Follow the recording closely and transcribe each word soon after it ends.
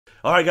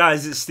Alright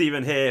guys, it's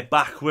Stephen here,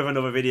 back with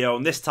another video,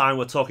 and this time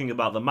we're talking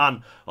about the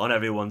man on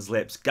everyone's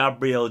lips.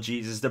 Gabriel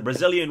Jesus, the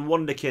Brazilian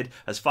wonder kid,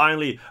 has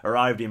finally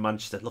arrived in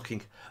Manchester,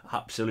 looking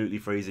absolutely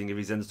freezing. If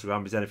his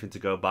Instagram is anything to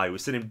go by, we've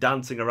seen him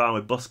dancing around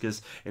with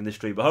buskers in the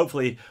street, but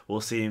hopefully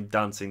we'll see him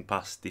dancing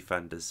past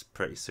defenders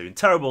pretty soon.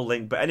 Terrible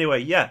link, but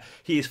anyway, yeah,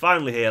 he is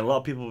finally here, and a lot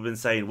of people have been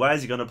saying, where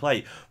is he going to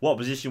play? What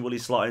position will he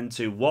slot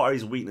into? What are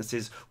his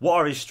weaknesses? What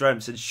are his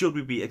strengths? And should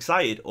we be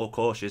excited or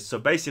cautious? So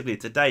basically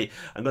today,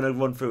 I'm going to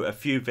run through a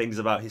few things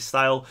about his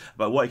style,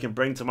 about what he can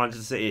bring to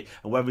Manchester City,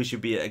 and whether we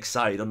should be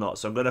excited or not.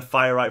 So I'm going to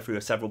fire right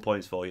through several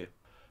points for you.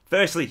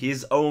 Firstly, he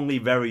is only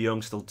very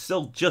young,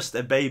 still just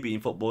a baby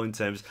in footballing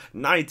terms.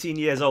 19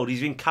 years old.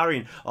 He's been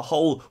carrying a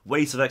whole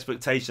weight of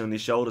expectation on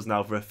his shoulders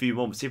now for a few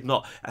months, if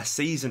not a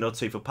season or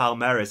two for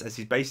Palmeiras, as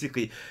he's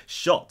basically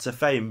shot to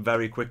fame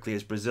very quickly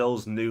as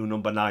Brazil's new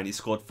number 9. He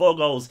scored 4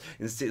 goals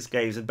in 6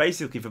 games, and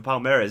basically for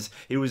Palmeiras,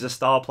 he was a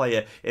star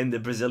player in the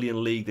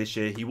Brazilian league this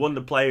year. He won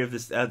the player of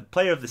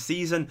the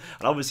season,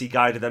 and obviously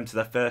guided them to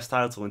their first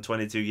title in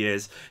 22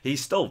 years. He's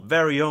still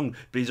very young,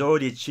 but he's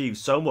already achieved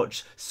so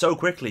much so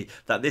quickly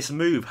that this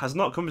move has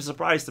not come as a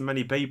surprise to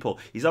many people.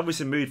 He's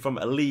obviously moved from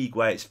a league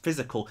where it's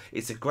physical,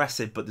 it's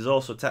aggressive, but there's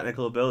also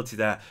technical ability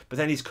there. But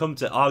then he's come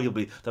to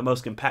arguably the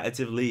most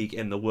competitive league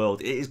in the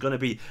world. It is going to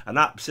be an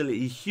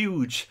absolutely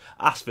huge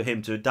ask for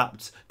him to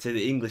adapt to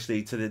the English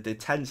league, to the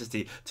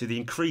intensity, to the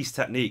increased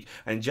technique,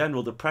 and in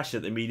general the pressure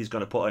that the media is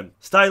going to put him.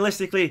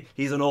 Stylistically,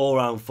 he's an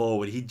all-round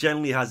forward. He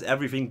generally has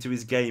everything to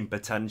his game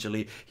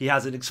potentially. He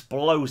has an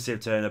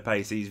explosive turn of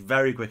pace. He's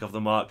very quick off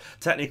the mark.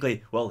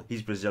 Technically, well,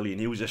 he's Brazilian.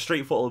 He was a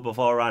street footballer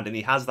beforehand, and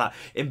he has that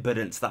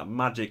impotence, that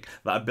magic,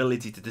 that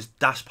ability to just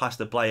dash past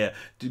the player,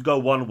 to go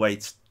one way,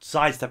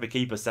 sidestep a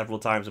keeper several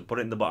times and put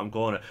it in the bottom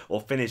corner,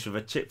 or finish with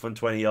a chip from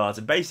 20 yards,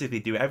 and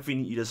basically do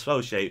everything you'd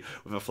associate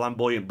with a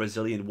flamboyant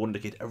Brazilian wonder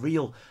kid, a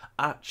real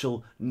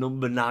actual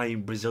number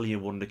 9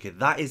 Brazilian wonder kid.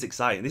 That is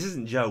exciting. This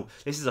isn't Joe.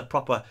 This is a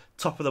proper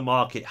top of the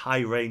market, high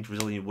range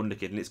Brazilian wonder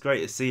kid, and it's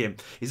great to see him.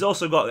 He's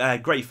also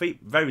got great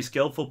feet, very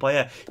skillful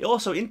player. He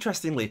also,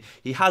 interestingly,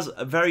 he has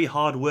a very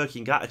hard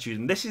working attitude,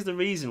 and this is the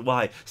reason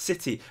why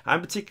City, and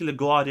in particular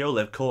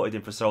Guardiola, have courted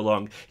him for so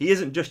long. He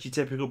isn't just your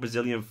typical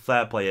Brazilian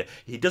flair player.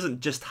 He doesn't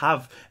just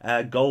have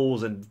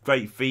goals and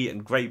great feet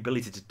and great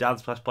ability to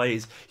dance past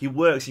players. He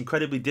works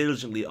incredibly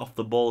diligently off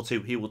the ball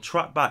too. He will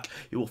track back,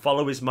 he will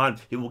follow his man,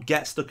 he will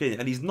get stuck in,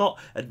 and he's not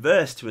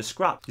adverse to a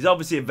scrap. He's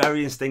obviously a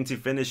very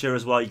instinctive finisher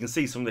as well. You can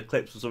see some of the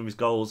clips of some of his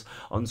goals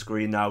on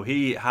screen now.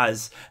 He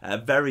has a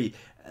very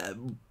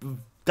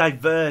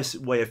diverse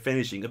way of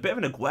finishing, a bit of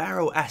an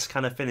Aguero-esque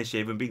kind of finish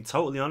here, if I'm being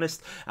totally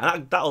honest,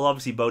 and that'll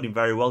obviously bode him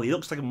very well. He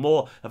looks like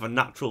more of a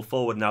natural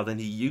forward now than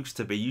he used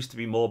to be. He used to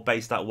be more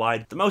based out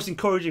wide. The most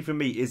encouraging for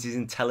me is his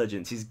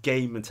intelligence, his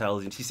game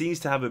intelligence. He seems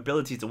to have the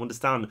ability to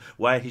understand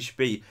where he should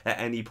be at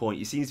any point.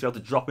 He seems to be able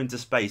to drop into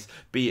space,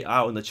 be it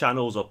out in the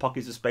channels or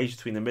pockets of space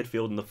between the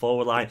midfield and the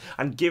forward line,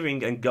 and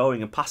giving and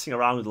going and passing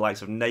around with the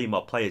likes of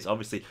Neymar, players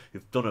obviously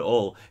who've done it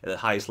all at the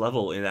highest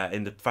level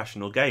in the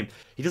professional game.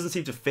 He doesn't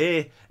seem to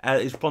fear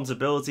his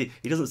responsibility.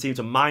 He doesn't seem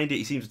to mind it.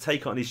 He seems to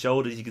take it on his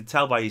shoulders. You can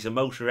tell by his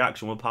emotional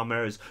reaction when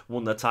Palmeiras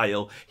won the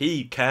title.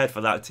 He cared for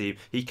that team.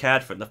 He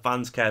cared for it. And the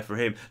fans cared for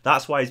him.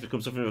 That's why he's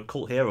become something of a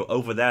cult hero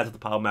over there to the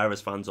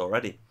Palmeiras fans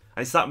already.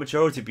 And it's that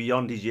maturity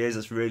beyond his years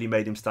that's really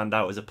made him stand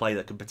out as a player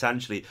that can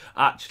potentially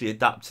actually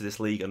adapt to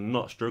this league and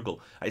not struggle.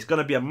 It's going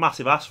to be a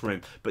massive ask for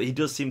him, but he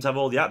does seem to have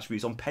all the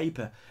attributes on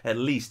paper, at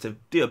least, to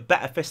do a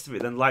better fist of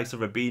it than the likes of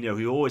Robinho,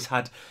 who always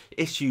had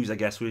issues, I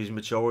guess, with his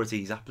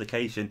maturity, his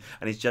application,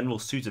 and his general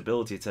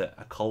suitability to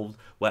a cold,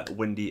 wet,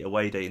 windy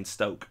away day in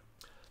Stoke.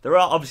 There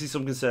are obviously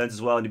some concerns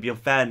as well, and it'd be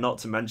unfair not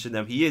to mention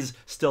them. He is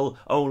still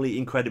only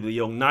incredibly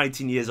young.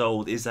 19 years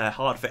old is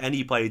hard for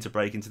any player to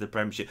break into the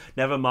Premiership.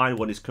 Never mind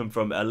when he's come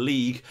from a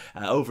league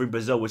over in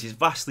Brazil, which is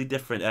vastly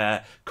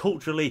different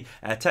culturally,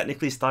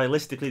 technically,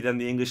 stylistically than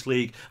the English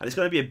league. And it's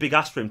going to be a big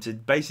ask for him to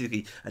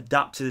basically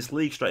adapt to this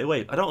league straight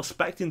away. I don't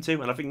expect him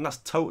to, and I think that's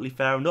totally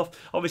fair enough.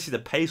 Obviously, the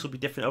pace will be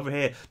different over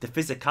here. The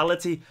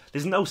physicality,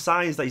 there's no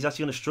signs that he's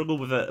actually going to struggle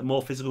with a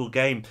more physical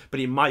game, but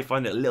he might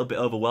find it a little bit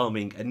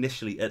overwhelming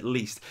initially, at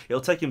least.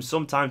 It'll take him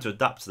some time to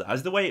adapt to that,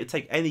 as the way it would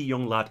take any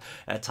young lad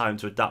time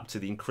to adapt to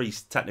the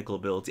increased technical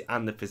ability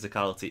and the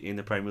physicality in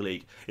the Premier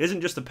League. It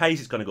isn't just the pace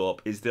that's going to go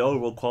up, it's the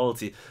overall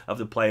quality of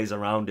the players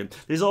around him.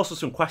 There's also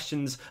some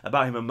questions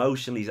about him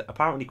emotionally. He's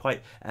apparently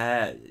quite,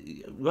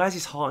 wears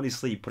his heart on his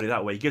sleeve, put it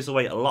that way. He gives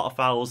away a lot of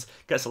fouls,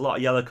 gets a lot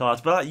of yellow cards,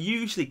 but that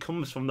usually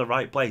comes from the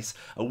right place.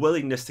 A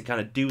willingness to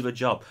kind of do the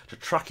job, to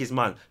track his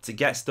man, to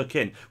get stuck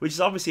in, which is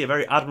obviously a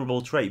very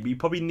admirable trait, but he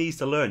probably needs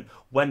to learn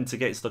when to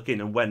get stuck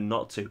in and when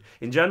not to.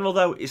 In general,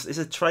 though, it's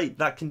a trait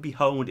that can be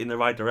honed in the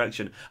right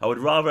direction. I would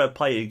rather a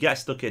player who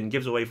gets stuck in,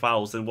 gives away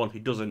fouls, than one who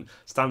doesn't,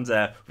 stands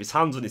there with his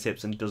hands on his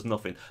hips and does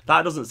nothing.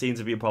 That doesn't seem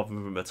to be a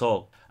problem for him at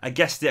all. I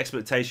guess the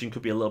expectation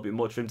could be a little bit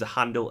much for him to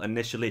handle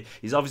initially.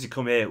 He's obviously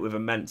come here with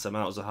immense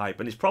amounts of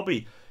hype, and he's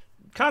probably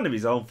kind of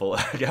his own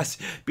fault, I guess.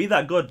 Be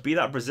that good, be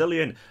that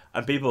Brazilian,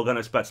 and people are going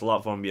to expect a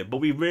lot from you. But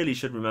we really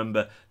should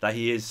remember that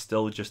he is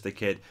still just a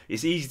kid.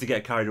 It's easy to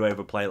get carried away with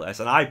a player like this,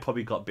 and I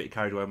probably got a bit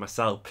carried away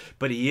myself,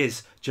 but he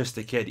is just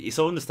a kid. It's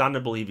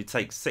understandable if you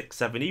take 6,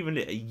 7, even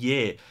a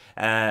year,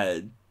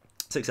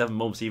 6, 7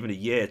 months, even a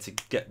year to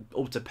get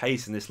up to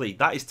pace in this league.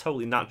 That is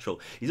totally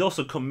natural. He's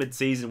also come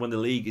mid-season when the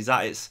league is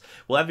at its,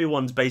 well,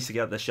 everyone's basically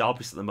at their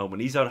sharpest at the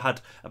moment. He's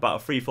had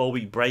about a 3-4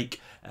 week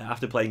break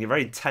after playing a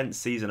very intense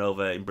season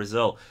over in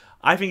Brazil.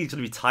 I think he's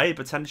going to be tired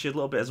potentially a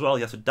little bit as well.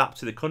 He has to adapt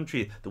to the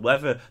country, the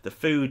weather, the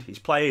food, his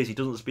players. He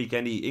doesn't speak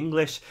any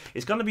English.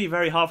 It's going to be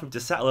very hard for him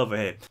to settle over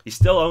here. He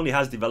still only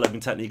has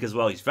developing technique as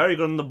well. He's very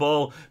good on the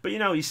ball, but you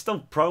know, he's still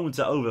prone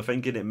to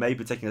overthinking it,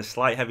 maybe taking a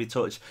slight heavy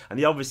touch, and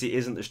he obviously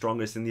isn't the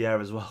strongest in the air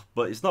as well.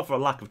 But it's not for a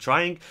lack of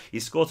trying.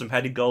 He's scored some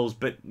headed goals,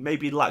 but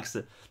maybe he lacks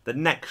the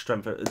neck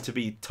strength to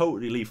be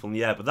totally lethal in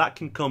the air. But that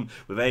can come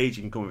with age,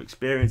 it can come with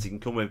experience, it can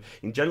come with,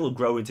 in general,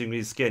 growing into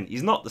his skin.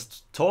 He's not the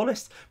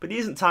tallest, but he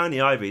isn't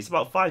tiny either. He's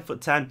about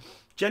 5'10",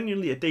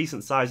 genuinely a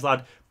decent sized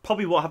lad.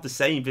 Probably won't have the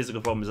same physical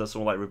problems as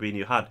someone like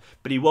Robinho had,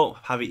 but he won't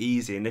have it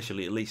easy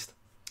initially at least.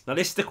 Now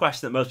this is the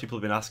question that most people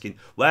have been asking: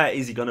 where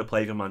is he going to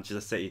play for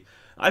Manchester City?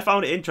 I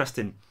found it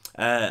interesting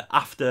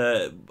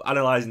after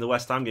analysing the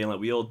West Ham game, like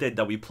we all did,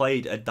 that we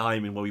played a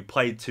diamond where we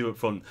played 2 up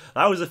front.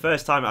 That was the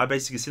first time I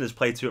basically seen us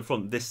play 2 up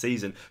front this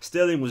season.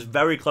 Sterling was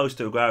very close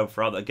to Aguero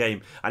throughout that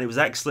game, and it was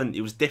excellent,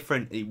 it was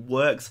different, it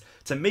worked.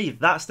 To me,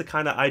 that's the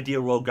kind of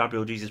ideal role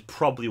Gabriel Jesus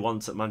probably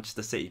wants at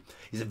Manchester City.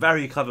 He's a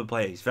very clever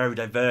player, he's very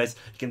diverse,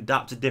 he can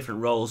adapt to different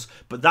roles,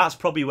 but that's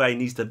probably where he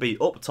needs to be,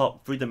 up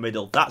top, through the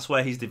middle. That's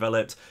where he's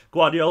developed.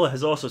 Guardiola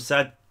has also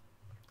said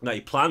that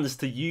he plans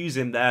to use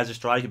him there as a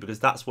striker because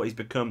that's what he's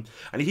become,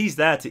 and he's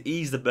there to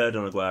ease the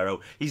burden on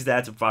Aguero. He's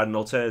there to provide an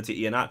alternative to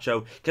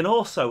Iheanacho. Can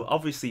also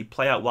obviously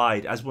play out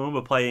wide, as when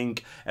we're playing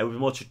with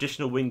more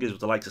traditional wingers with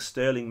the likes of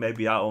Sterling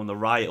maybe out on the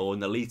right, or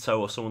Nolito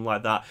or someone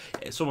like that,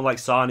 someone like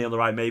Sane on the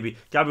right maybe.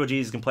 Gabriel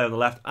Jesus can play on the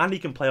left and he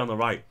can play on the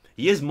right.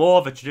 He is more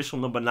of a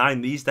traditional number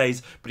 9 these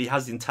days, but he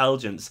has the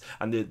intelligence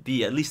and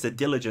the at least the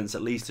diligence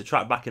at least to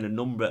track back in a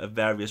number of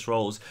various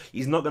roles.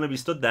 He's not going to be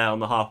stood there on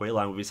the halfway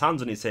line with his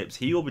hands on his hips.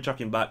 He will be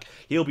tracking back,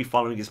 he'll be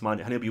following his man,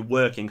 and he'll be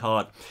working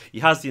hard. He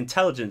has the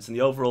intelligence and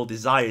the overall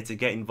desire to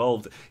get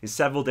involved in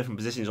several different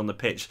positions on the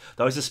pitch,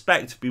 though I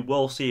suspect we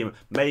will see him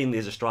mainly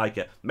as a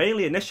striker.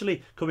 Mainly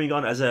initially coming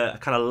on as a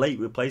kind of late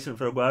replacement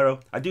for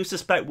Aguero. I do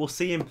suspect we'll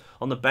see him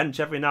on the bench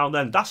every now and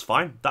then. That's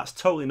fine, that's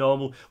totally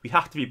normal. We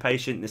have to be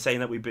patient. They're saying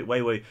that we've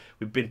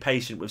been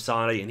patient with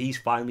Sane, and he's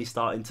finally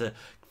starting to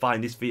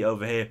find his feet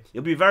over here.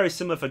 It'll be very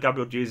similar for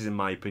Gabriel Jesus in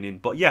my opinion,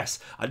 but yes,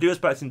 I do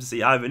expect him to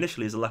see either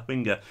initially as a left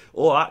winger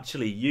or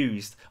actually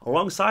used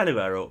alongside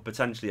Aguero,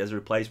 potentially as a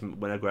replacement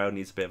when Aguero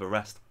needs a bit of a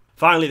rest.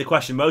 Finally, the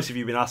question most of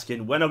you have been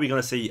asking: when are we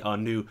going to see our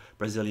new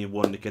Brazilian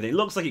wonder kid? It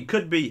looks like it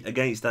could be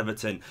against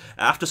Everton.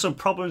 After some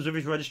problems with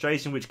his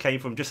registration, which came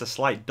from just a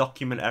slight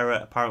document error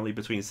apparently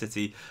between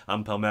City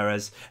and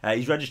Palmeiras,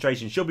 his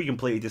registration should be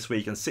completed this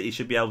week and City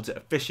should be able to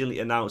officially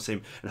announce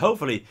him, and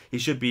hopefully he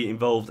should be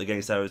involved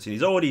against Everton.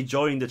 He's already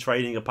joined the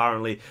training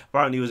apparently.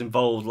 Apparently he was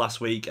involved last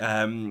week.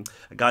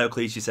 Gaio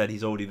Clichy said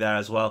he's already there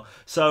as well.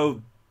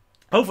 So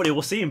hopefully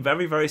we'll see him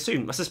very, very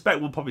soon. I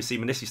suspect we'll probably see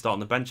Manisi start on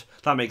the bench.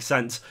 That makes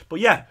sense. But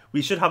yeah,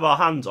 we should have our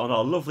hands on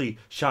our lovely,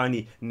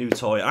 shiny new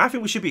toy. And I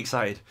think we should be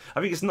excited. I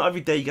think it's not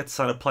every day you get to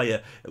sign a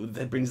player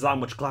that brings that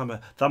much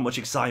glamour, that much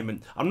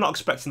excitement. I'm not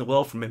expecting the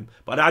world from him,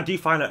 but I do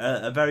find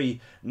a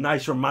very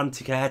nice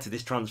romantic air to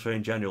this transfer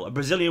in general. A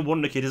Brazilian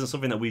wonder kid isn't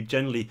something that we've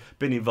generally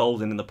been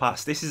involved in the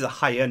past. This is a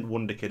high-end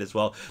wonder kid as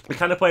well. The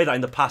kind of player that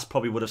in the past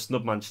probably would have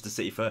snubbed Manchester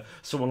City for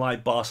someone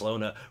like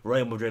Barcelona,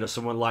 Real Madrid or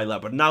someone like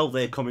that. But now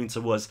they're coming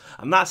to us.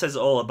 And that says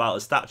all about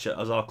the stature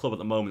as our club at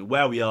the moment,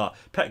 where we are,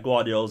 Pep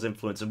Guardiola's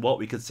influence, and what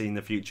we could see in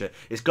the future.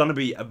 It's going to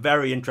be a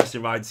very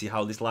interesting ride to see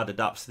how this lad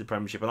adapts to the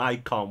Premiership, and I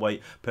can't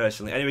wait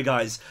personally. Anyway,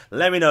 guys,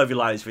 let me know if you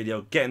like this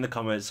video. Get in the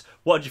comments.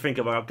 What do you think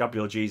about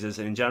Gabriel Jesus?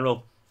 And in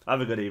general,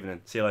 have a good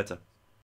evening. See you later.